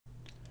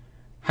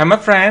Hi my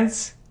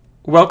friends,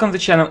 welcome to the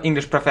channel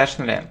English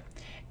Professionally,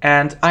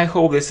 and I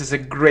hope this is a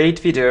great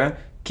video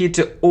key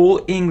to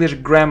all English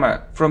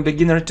grammar from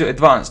beginner to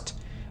advanced.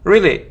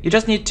 Really, you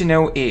just need to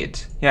know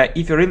it,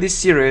 if you're really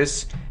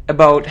serious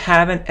about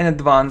having an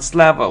advanced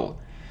level.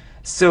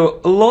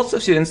 So lots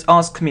of students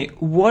ask me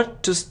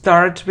what to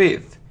start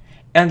with,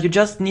 and you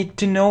just need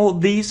to know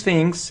these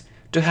things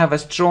to have a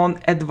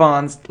strong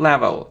advanced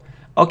level.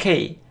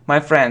 Okay, my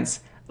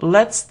friends,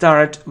 let's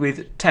start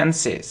with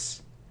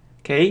tenses.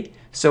 Okay,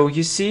 so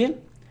you see,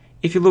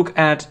 if you look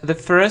at the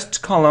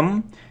first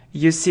column,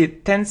 you see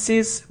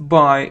tenses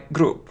by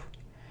group.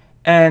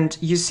 And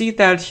you see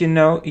that you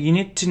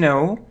need to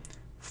know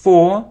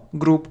four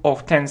group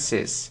of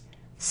tenses.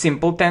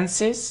 Simple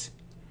tenses,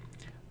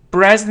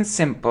 present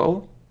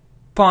simple,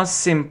 past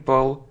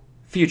simple,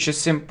 future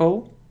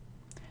simple,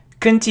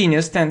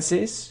 continuous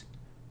tenses,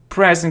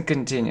 present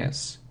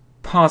continuous,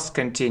 past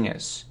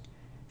continuous,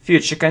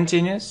 future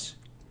continuous,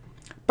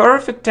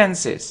 perfect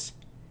tenses.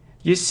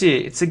 You see,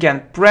 it's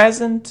again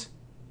present,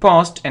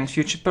 past and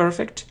future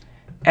perfect,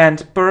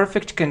 and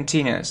perfect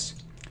continuous.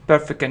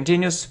 Perfect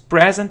continuous,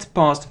 present,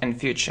 past and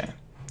future.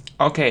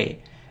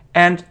 Okay,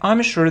 and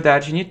I'm sure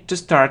that you need to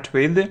start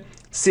with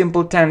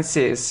simple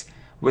tenses,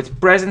 with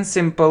present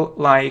simple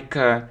like,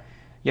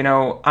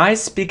 I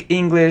speak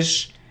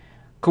English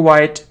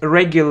quite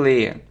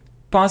regularly.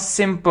 Past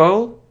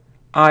simple,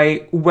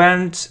 I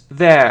went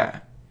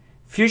there.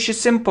 Future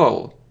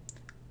simple,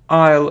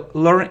 I'll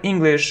learn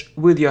English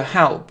with your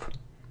help.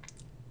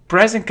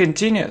 Present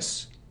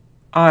continuous,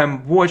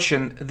 I'm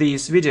watching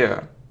this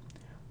video.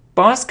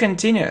 Past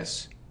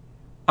continuous,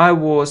 I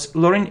was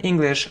learning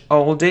English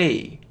all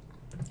day.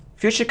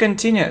 Future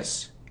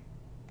continuous,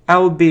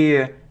 I'll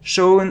be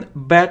showing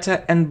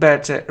better and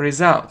better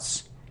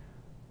results.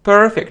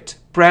 Perfect,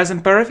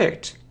 present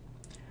perfect,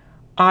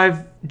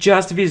 I've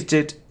just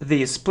visited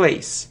this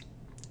place.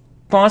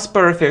 Past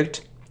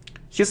perfect,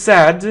 he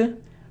said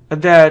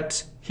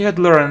that he had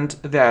learned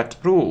that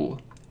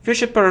rule.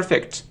 Future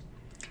perfect,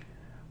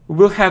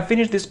 we'll have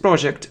finished this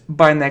project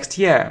by next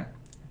year.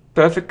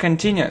 Perfect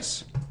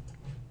continuous,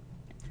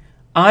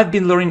 I've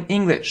been learning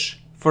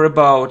English for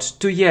about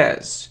 2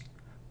 years.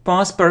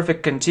 Past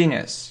perfect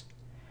continuous,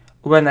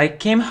 when I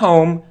came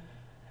home,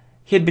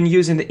 he'd been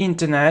using the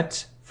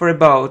internet for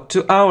about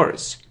 2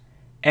 hours.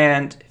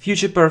 And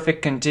future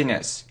perfect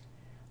continuous,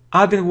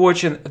 I've been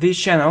watching this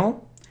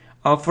channel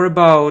for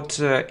about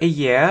a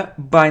year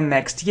by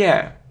next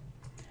year.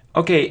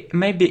 Okay,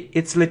 maybe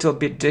it's a little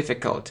bit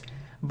difficult,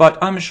 but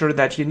I'm sure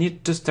that you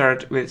need to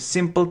start with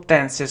simple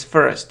tenses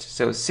first.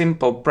 So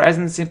simple,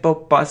 present simple,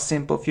 past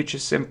simple, future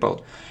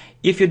simple.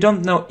 If you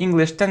don't know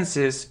English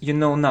tenses, you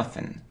know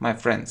nothing, my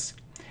friends.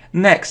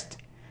 Next,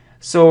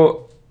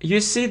 so you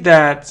see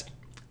that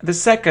the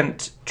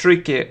second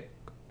tricky,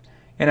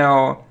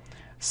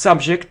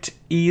 subject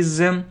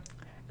is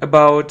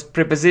about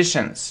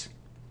prepositions.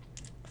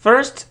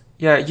 First,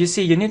 you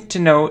see you need to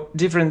know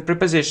different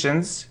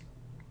prepositions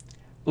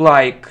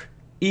like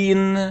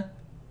in,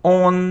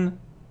 on,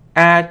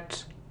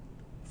 at,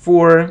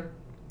 for,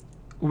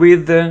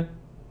 with,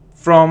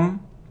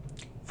 from.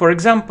 For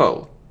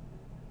example,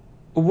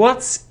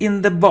 what's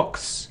in the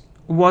box?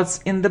 What's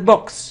in the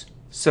box?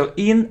 So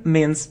in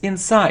means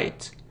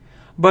inside.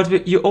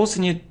 But you also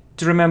need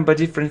to remember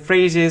different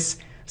phrases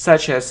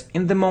such as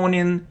in the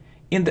morning,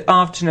 in the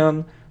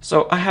afternoon.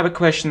 So I have a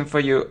question for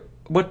you.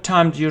 What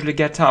time do you usually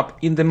get up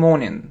in the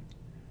morning?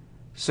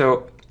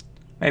 So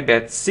maybe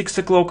at 6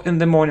 o'clock in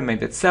the morning,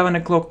 maybe at 7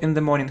 o'clock in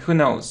the morning, who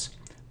knows?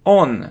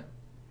 On.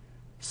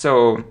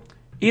 So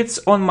it's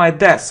on my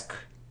desk.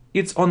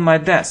 It's on my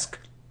desk.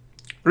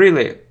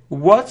 Really,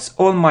 what's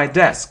on my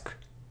desk?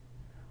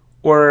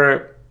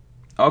 Or,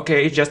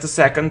 okay, just a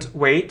second,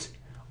 wait.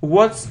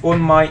 What's on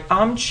my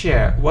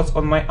armchair? What's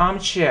on my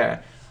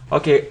armchair?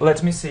 Okay,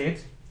 let me see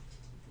it.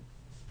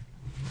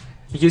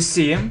 You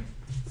see,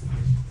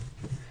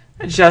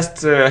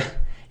 just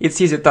it's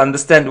easy to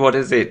understand what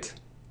is it.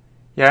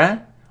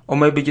 Yeah? Or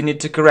maybe you need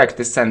to correct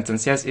this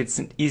sentence. Yes, it's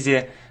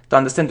easy to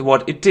understand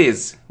what it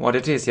is. What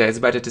it is, it's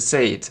better to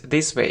say it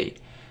this way.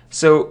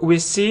 So we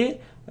see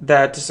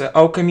that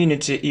our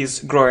community is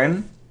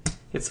growing.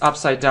 It's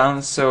upside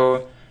down,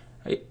 so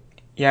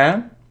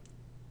yeah.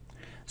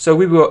 So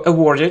we were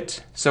awarded.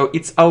 So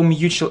it's our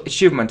mutual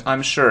achievement,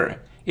 I'm sure.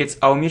 It's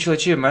our mutual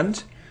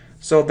achievement,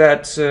 so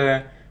that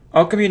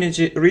our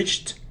community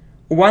reached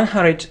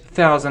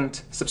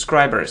 100,000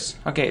 subscribers.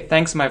 Okay,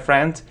 thanks my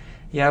friend,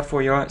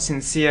 for your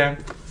sincere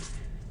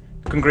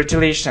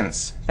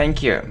congratulations.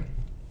 Thank you.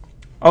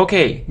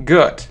 Okay,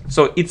 good.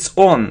 So it's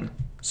on.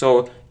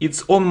 So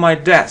it's on my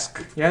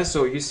desk.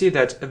 So you see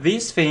that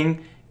this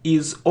thing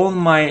is on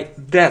my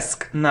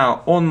desk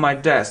now. On my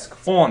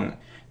desk. On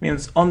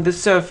means on the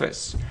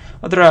surface.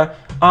 There are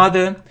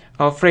other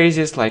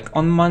phrases like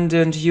on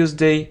Monday and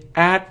Tuesday,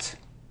 at.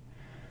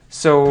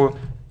 So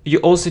you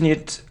also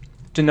need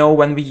to know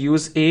when we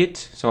use it.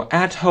 So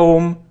at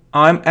home,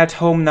 I'm at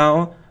home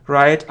now,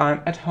 right?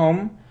 I'm at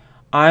home,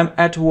 I'm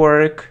at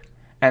work,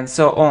 and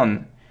so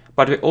on.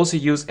 But we also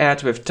use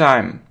at with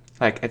time.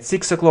 like at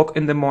 6 o'clock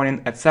in the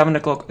morning, at 7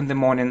 o'clock in the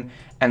morning,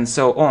 and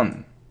so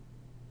on.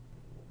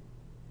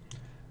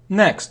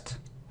 Next,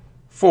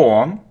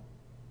 for.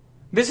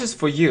 This is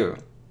for you.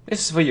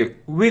 This is for you.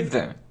 With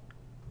the.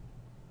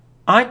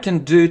 I can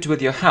do it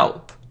with your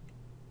help.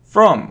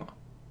 From.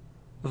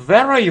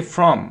 Where are you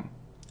from?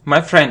 My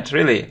friend,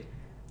 really.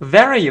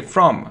 Where are you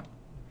from?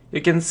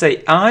 You can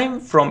say, I'm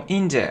from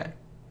India.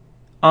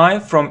 I'm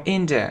from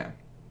India.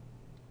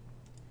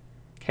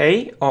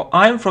 Okay? Or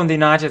I'm from the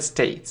United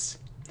States.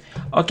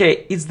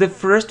 Okay, it's the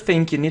first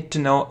thing you need to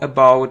know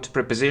about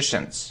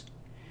prepositions.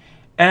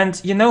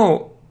 And you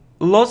know,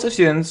 lots of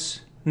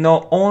students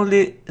know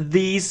only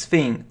this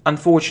thing,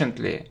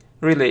 unfortunately.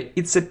 Really,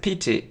 it's a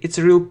pity. It's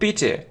a real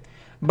pity.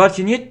 But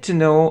you need to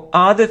know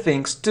other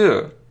things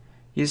too.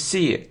 You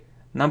see,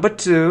 number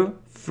 2,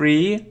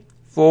 3,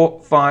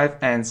 4, 5,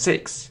 and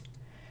 6.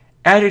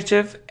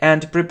 Adjective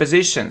and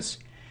prepositions.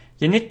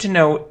 You need to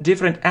know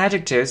different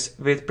adjectives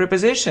with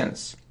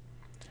prepositions.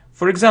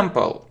 For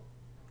example,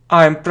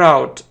 I'm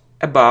proud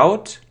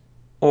about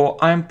or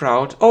I'm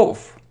proud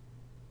of.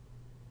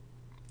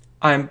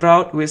 I'm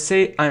proud, we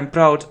say I'm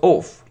proud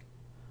of.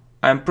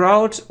 I'm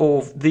proud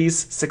of this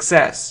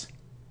success.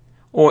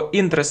 Or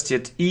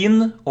interested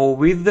in or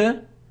with.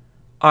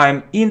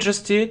 I'm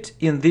interested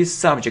in this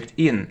subject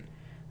in.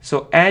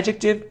 So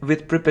adjective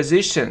with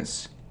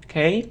prepositions.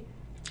 Okay?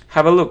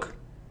 Have a look.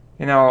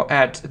 You know,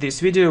 at this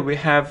video we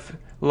have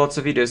lots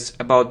of videos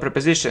about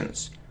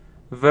prepositions.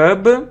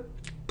 Verb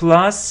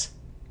plus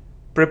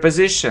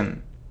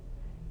preposition.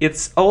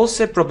 It's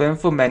also a problem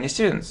for many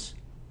students.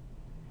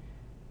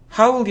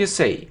 How will you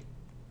say?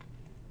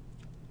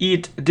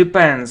 It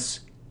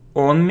depends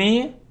on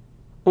me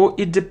or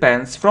it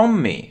depends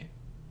from me.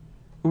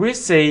 We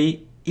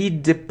say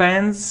it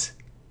depends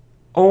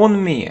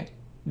on me.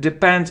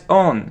 Depend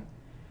on.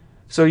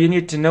 So you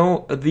need to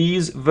know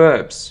these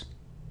verbs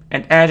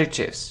and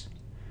adjectives.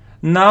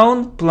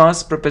 Noun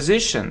plus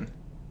preposition.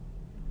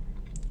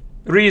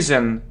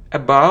 Reason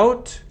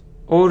about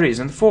or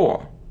reason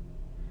for.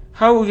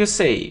 How will you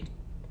say?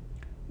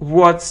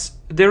 What's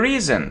the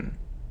reason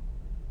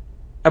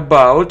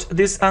about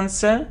this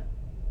answer?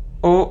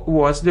 Or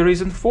what's the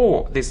reason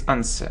for this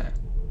answer?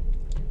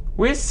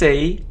 We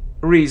say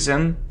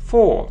reason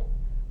for.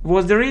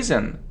 What's the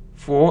reason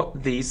for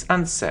this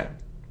answer?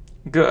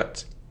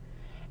 Good.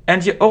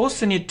 And you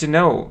also need to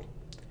know,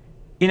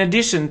 in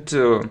addition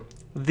to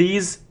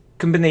these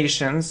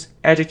combinations,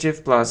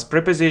 adjective plus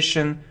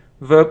preposition,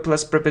 verb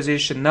plus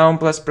preposition, noun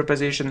plus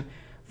preposition,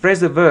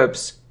 phrasal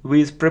verbs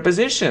with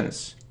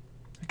prepositions.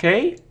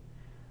 Okay?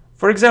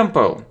 For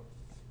example,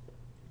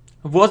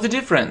 what's the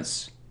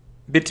difference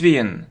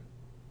between,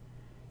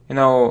 you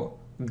know,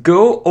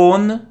 go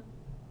on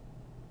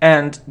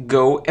and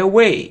go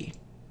away?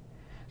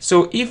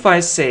 So if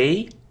I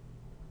say,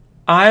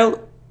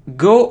 I'll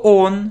go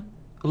on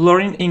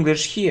learning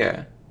English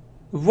here,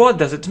 what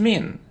does it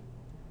mean?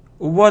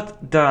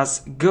 What does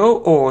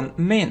go on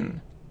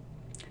mean?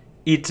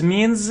 It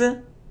means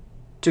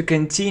to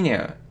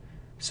continue.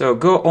 So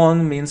go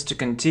on means to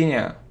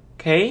continue.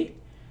 Okay?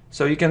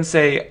 So you can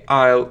say,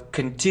 I'll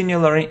continue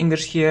learning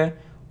English here,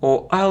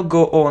 or I'll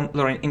go on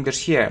learning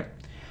English here.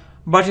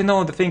 But you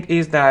know, the thing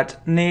is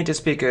that native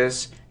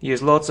speakers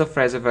use lots of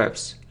phrasal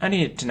verbs, and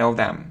you need to know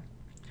them.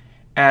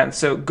 And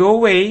so go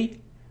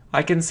away,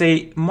 I can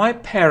say, my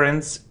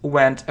parents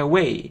went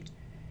away.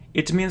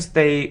 It means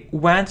they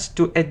went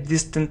to a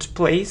distant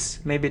place,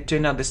 maybe to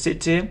another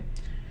city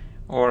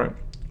or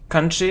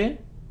country.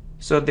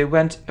 So they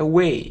went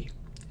away,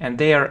 and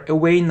they are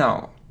away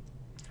now.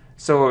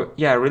 So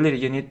yeah, really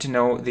you need to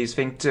know this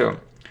thing too.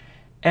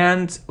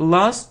 And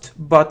last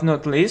but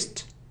not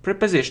least,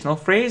 prepositional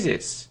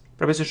phrases.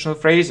 Prepositional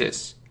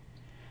phrases.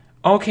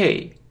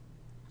 Okay.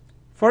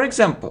 For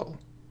example,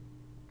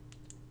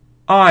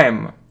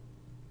 I'm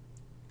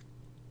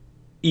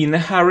in a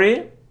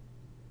hurry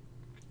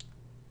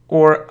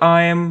or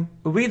I'm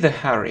with a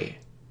hurry.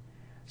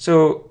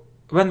 So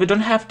when we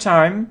don't have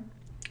time,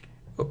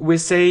 we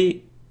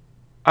say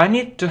I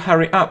need to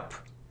hurry up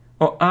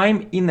or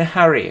I'm in a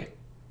hurry.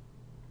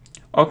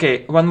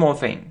 Okay, one more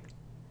thing.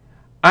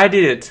 I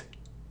did it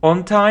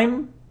on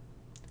time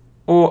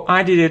or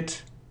I did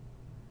it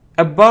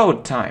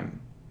about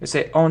time. We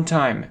say on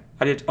time.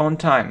 I did it on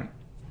time.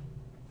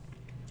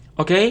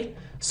 Okay,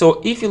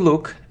 so if you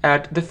look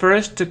at the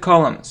first two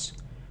columns,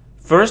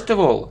 first of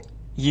all,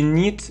 you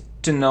need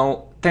to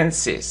know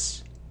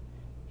tenses.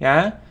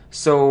 Yeah,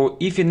 so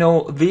if you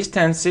know these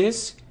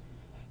tenses,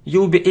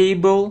 you'll be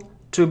able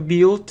to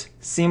build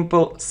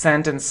simple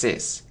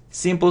sentences,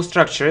 simple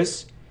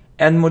structures,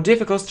 and more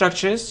difficult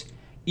structures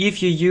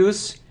if you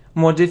use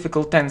more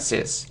difficult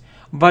tenses.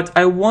 But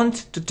I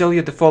want to tell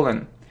you the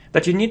following,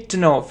 that you need to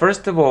know,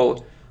 first of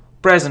all,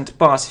 present,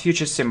 past,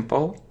 future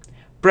simple,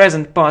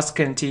 present, past,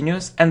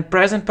 continuous, and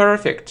present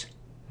perfect.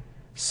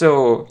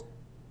 So,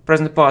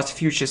 present, past,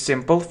 future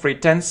simple, 3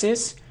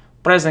 tenses,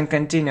 present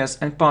continuous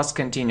and past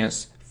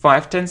continuous,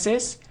 5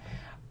 tenses,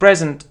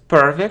 present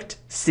perfect,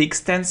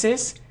 6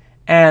 tenses,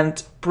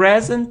 and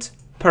present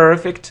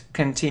perfect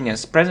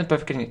continuous, present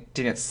perfect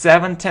continuous,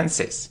 7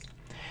 tenses.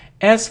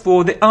 As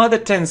for the other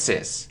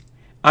tenses,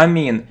 I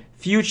mean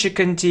future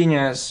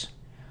continuous,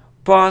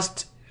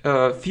 past,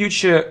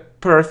 future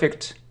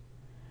perfect,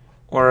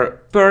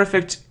 or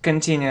perfect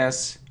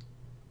continuous,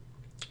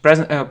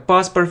 present,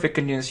 past perfect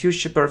continuous,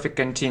 future perfect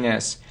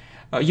continuous,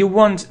 you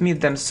won't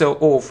meet them so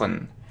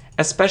often,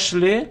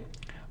 especially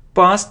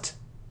past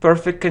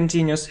perfect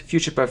continuous,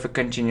 future perfect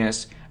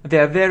continuous. They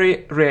are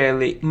very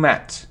rarely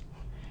met,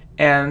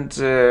 and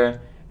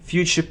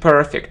future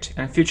perfect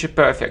and future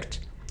perfect.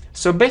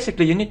 So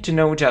basically you need to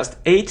know just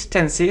 8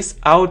 tenses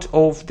out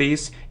of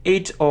these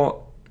 8,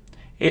 or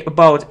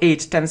about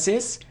 8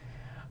 tenses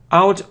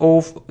out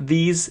of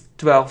these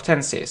 12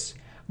 tenses.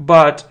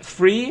 But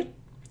 3,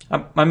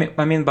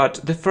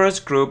 but the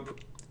first group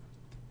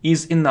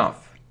is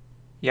enough,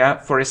 yeah,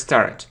 for a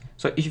start.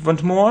 So if you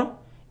want more,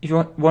 if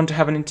you want to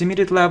have an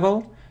intermediate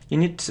level, you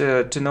need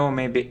to know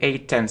maybe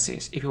 8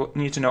 tenses. If you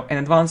need to know an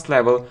advanced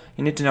level,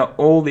 you need to know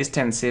all these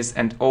tenses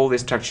and all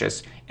these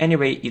structures.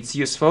 Anyway, it's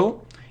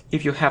useful.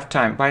 If you have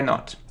time, why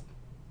not?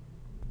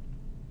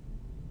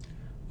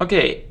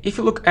 Okay, if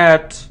you look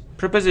at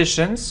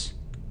prepositions,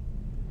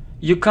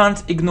 you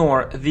can't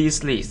ignore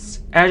these lists: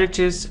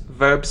 adjectives,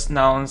 verbs,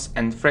 nouns,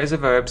 and phrasal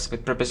verbs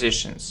with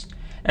prepositions.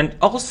 And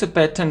also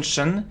pay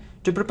attention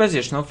to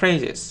prepositional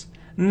phrases.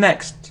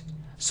 Next,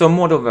 so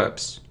modal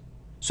verbs.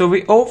 So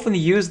we often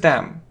use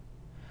them.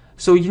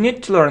 So you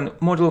need to learn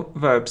modal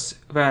verbs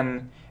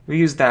when we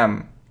use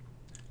them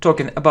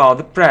talking about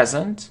the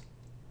present,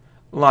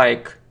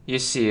 like you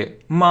see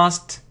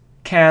must,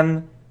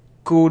 can,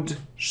 could,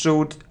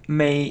 should,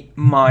 may,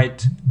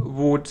 might,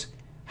 would,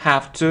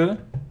 have to,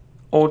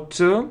 ought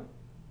to,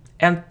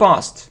 and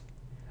past.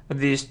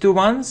 These 2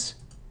 ones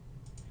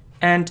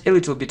and a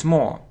little bit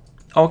more.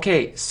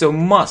 Okay, so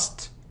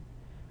must.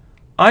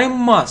 I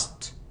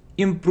must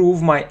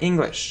improve my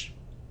English.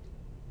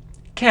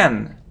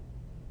 Can.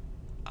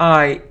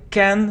 I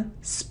can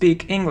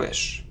speak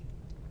English.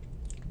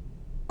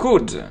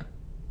 Could.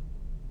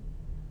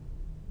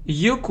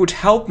 You could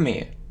help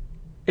me.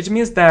 It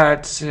means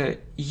that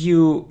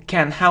you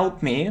can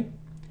help me.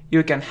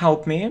 You can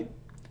help me.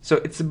 So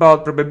it's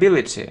about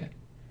probability.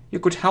 You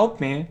could help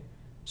me.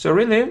 So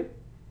really,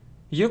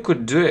 you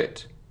could do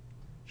it.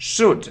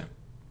 Should.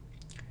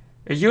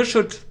 You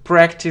should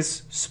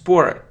practice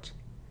sport.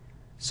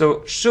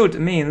 So should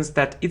means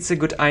that it's a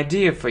good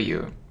idea for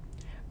you.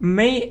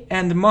 May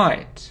and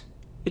might.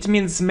 It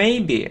means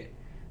maybe.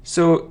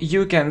 So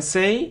you can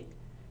say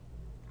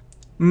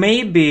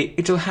maybe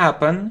it'll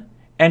happen,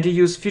 and you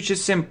use future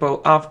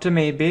simple after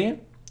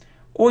maybe,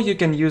 or you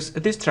can use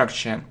this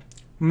structure: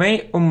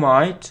 may or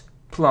might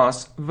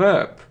plus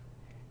verb.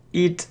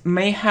 It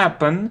may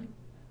happen,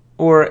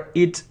 or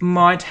it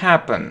might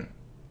happen.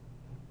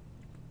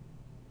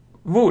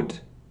 Would.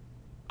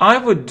 I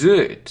would do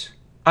it.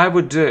 I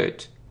would do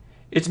it.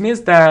 It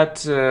means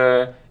that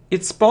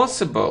it's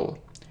possible.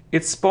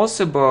 It's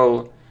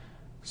possible.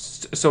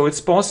 So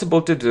it's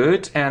possible to do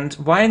it, and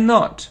why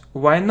not?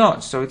 Why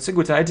not? So it's a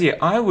good idea.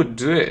 I would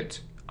do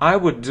it. I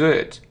would do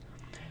it.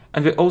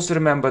 And we also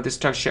remember the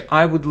structure: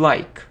 I would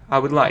like,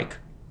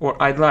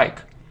 or I'd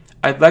like.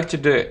 I'd like to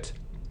do it.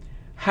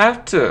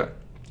 Have to.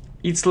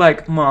 It's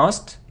like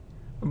must,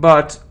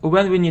 but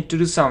when we need to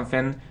do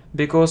something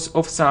because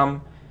of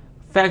some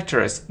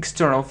factors,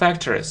 external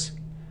factors.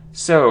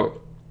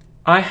 So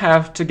I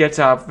have to get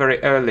up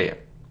very early.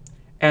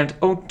 And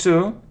ought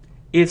to,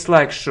 it's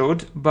like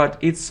should, but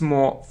it's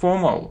more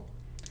formal.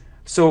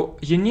 So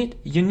you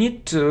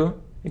need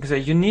to,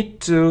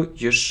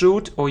 you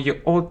should, or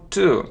you ought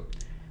to.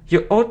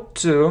 You ought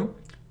to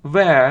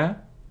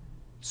wear,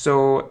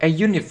 so a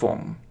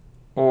uniform,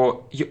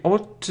 or you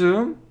ought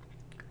to,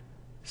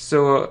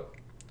 so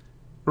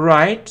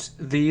write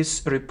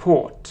this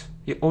report.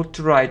 You ought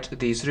to write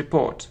this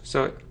report.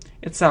 So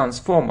it sounds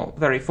formal,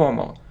 very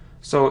formal.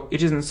 So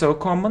it isn't so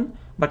common,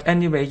 but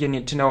anyway you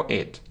need to know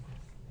it.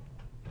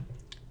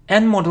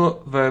 And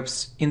modal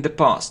verbs in the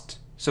past.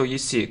 So you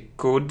see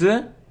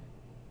could.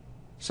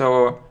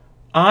 So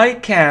I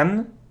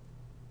can,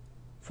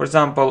 for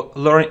example,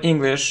 learn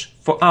English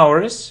for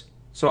hours.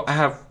 So I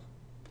have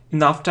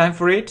enough time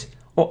for it.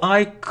 Or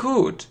I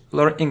could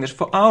learn English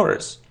for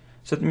hours.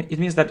 So it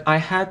means that I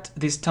had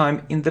this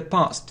time in the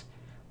past.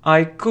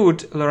 I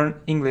could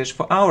learn English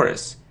for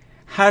hours.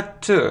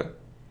 Had to.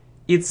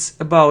 It's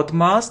about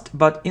must,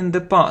 but in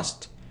the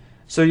past.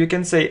 So you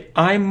can say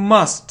I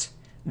must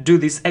do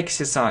this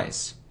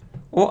exercise,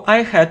 or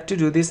I had to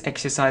do this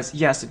exercise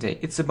yesterday.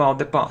 It's about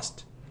the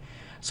past.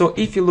 So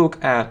if you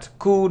look at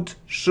could,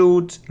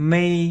 should,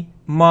 may,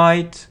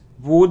 might,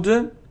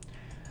 would,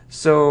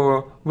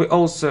 so we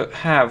also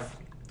have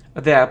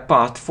their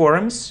past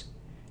forms.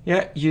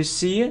 Yeah, you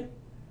see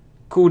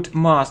could,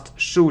 must,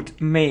 should,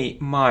 may,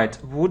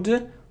 might,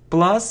 would,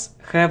 plus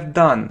have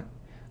done.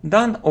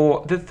 Done,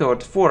 or the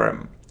third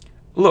form.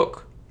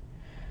 Look,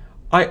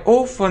 I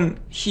often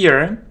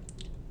hear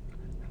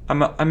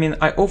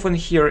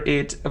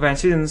it when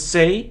students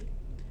say,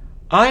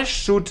 I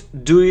should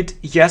do it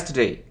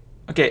yesterday.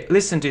 Okay,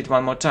 listen to it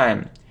one more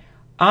time.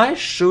 I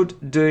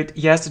should do it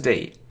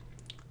yesterday.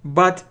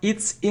 But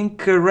it's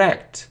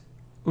incorrect.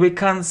 We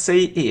can't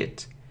say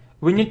it.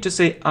 We need to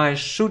say I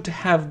should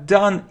have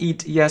done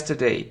it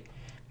yesterday.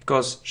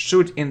 Because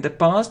should in the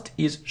past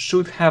is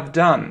should have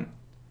done.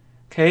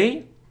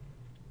 Okay?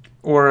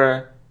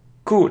 Or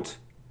could.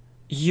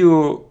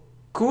 You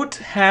could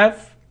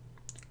have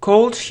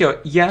called her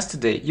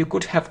yesterday. You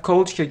could have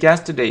called her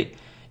yesterday.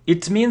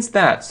 It means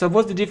that. So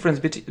what's the difference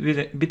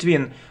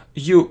between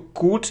you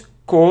could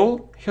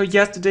call her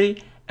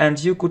yesterday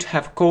and you could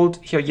have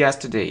called her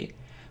yesterday?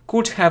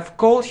 Could have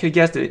called her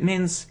yesterday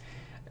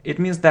it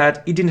means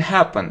that it didn't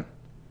happen.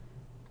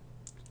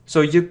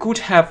 So you could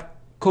have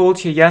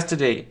called her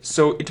yesterday,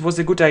 so it was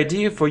a good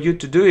idea for you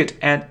to do it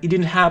and it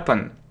didn't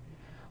happen.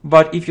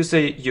 But if you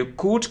say you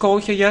could call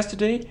her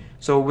yesterday,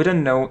 so we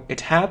don't know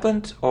it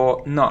happened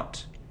or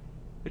not.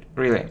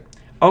 Really.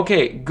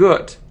 Okay,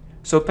 good.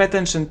 So pay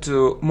attention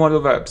to modal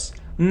verbs.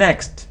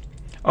 Next.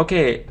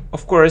 Okay,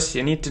 of course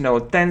you need to know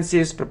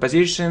tenses,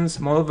 prepositions,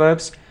 modal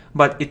verbs,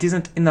 but it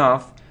isn't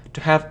enough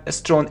to have a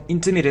strong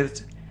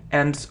intermediate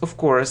and of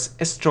course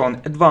a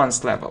strong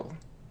advanced level.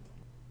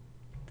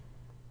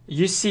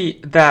 You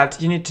see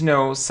that you need to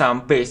know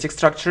some basic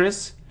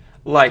structures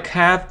like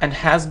have and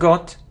has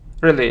got.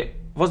 Really,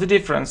 what's the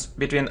difference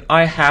between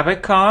I have a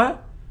car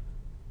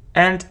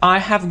and I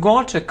have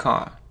got a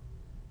car?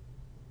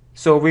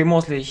 So we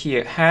mostly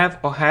hear have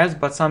or has,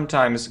 but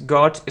sometimes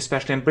got,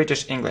 especially in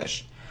British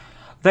English.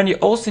 Then you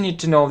also need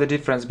to know the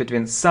difference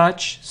between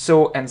such,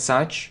 so and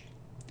such.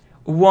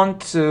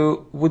 Want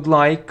to, would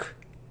like,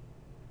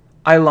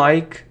 I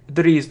like,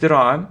 there is, there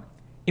are,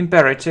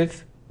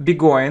 imperative, be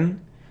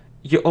going.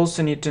 You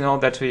also need to know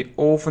that we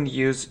often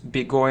use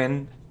be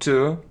going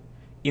to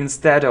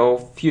instead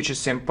of future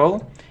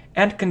simple,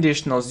 and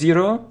conditional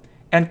 0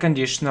 and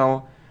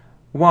conditional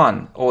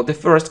 1, or the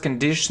first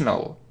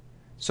conditional.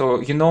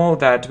 So you know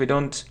that we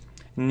don't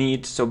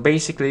need, so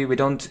basically we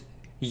don't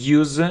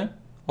use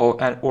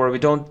or we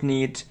don't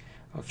need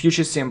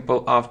future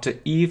simple after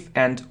if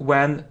and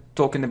when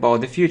talking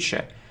about the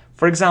future.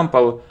 For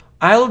example,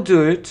 I'll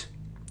do it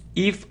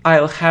if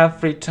I'll have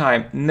free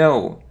time.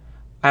 No,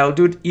 I'll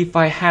do it if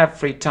I have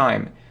free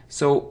time.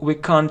 So we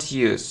can't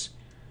use,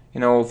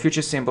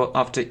 future simple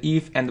after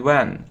if and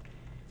when.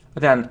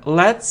 Then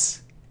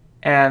let's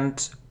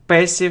and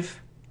passive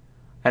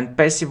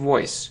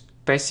voice.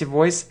 Passive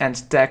voice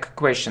and tag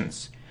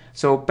questions.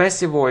 So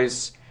passive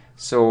voice,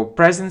 so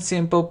present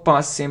simple,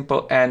 past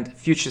simple and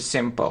future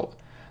simple.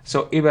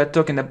 So if we're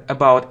talking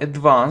about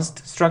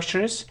advanced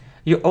structures,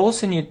 you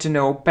also need to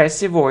know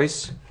passive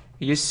voice.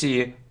 You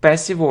see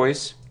passive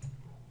voice.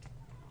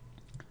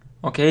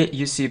 Okay,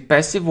 you see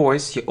passive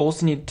voice, you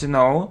also need to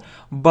know,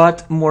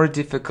 but more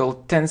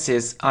difficult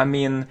tenses.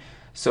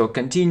 So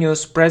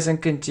continuous,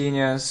 present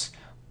continuous,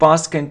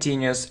 past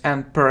continuous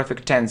and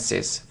perfect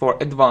tenses for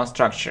advanced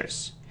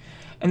structures.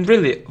 And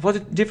really, what's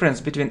the difference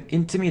between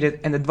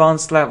intermediate and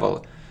advanced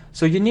level?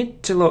 So you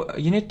need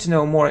to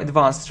know more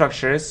advanced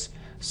structures.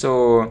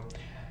 So,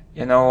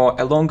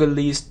 a longer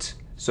list.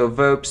 So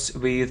verbs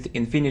with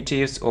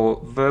infinitives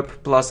or verb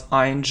plus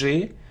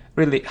ing.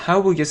 Really, how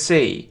will you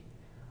say,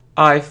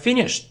 I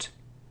finished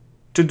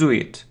to do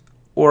it,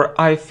 or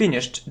I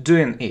finished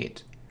doing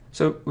it?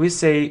 So we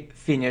say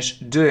finish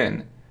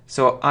doing.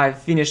 So I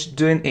finished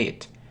doing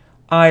it.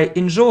 I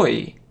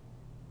enjoy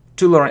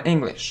to learn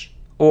English,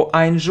 or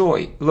I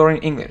enjoy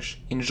learning English.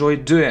 Enjoy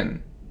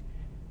doing.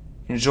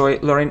 Enjoy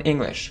learning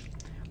English.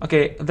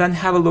 Okay, then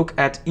have a look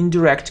at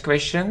indirect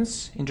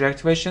questions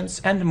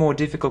and more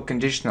difficult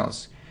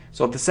conditionals.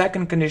 So the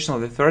second conditional,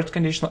 the third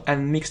conditional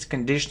and mixed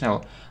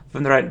conditional.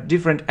 Then there are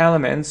different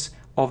elements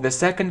of the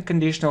second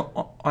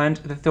conditional and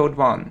the third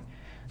one.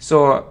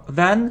 So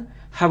then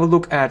have a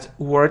look at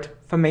word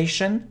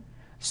formation.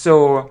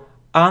 So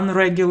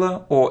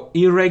unregular or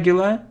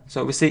irregular,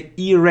 so we say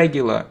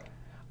irregular.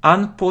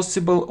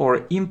 Unpossible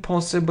or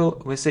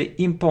impossible, we say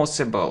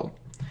impossible.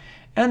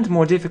 And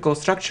more difficult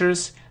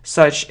structures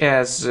such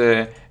as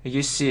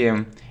you see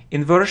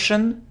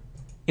inversion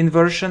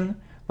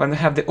when we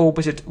have the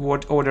opposite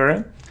word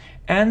order,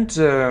 and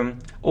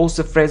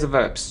also phrasal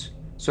verbs.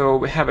 So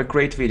we have a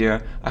great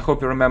video, I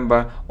hope you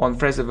remember, on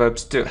phrasal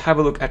verbs to have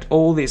a look at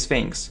all these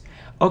things.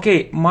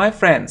 Okay, my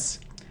friends,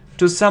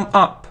 to sum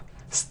up,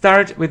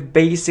 start with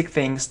basic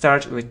things,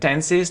 start with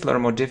tenses,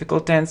 learn more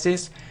difficult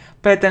tenses,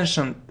 pay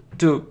attention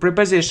to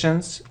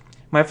prepositions.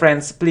 My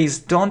friends, please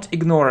don't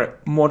ignore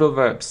modal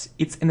verbs.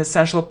 It's an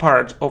essential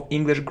part of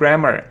English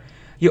grammar.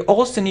 You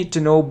also need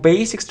to know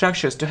basic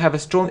structures to have a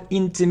strong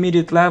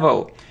intermediate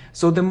level.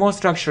 So the more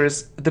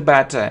structures, the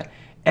better.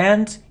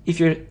 And if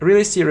you're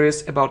really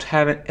serious about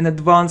having an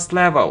advanced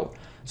level,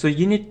 so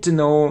you need to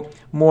know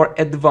more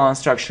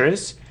advanced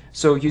structures.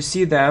 So you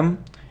see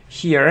them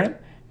here.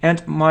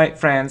 And my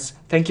friends,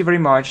 thank you very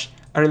much.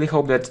 I really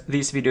hope that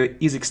this video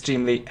is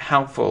extremely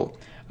helpful.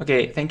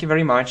 Okay, thank you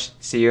very much.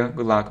 See you.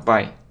 Good luck.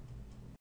 Bye.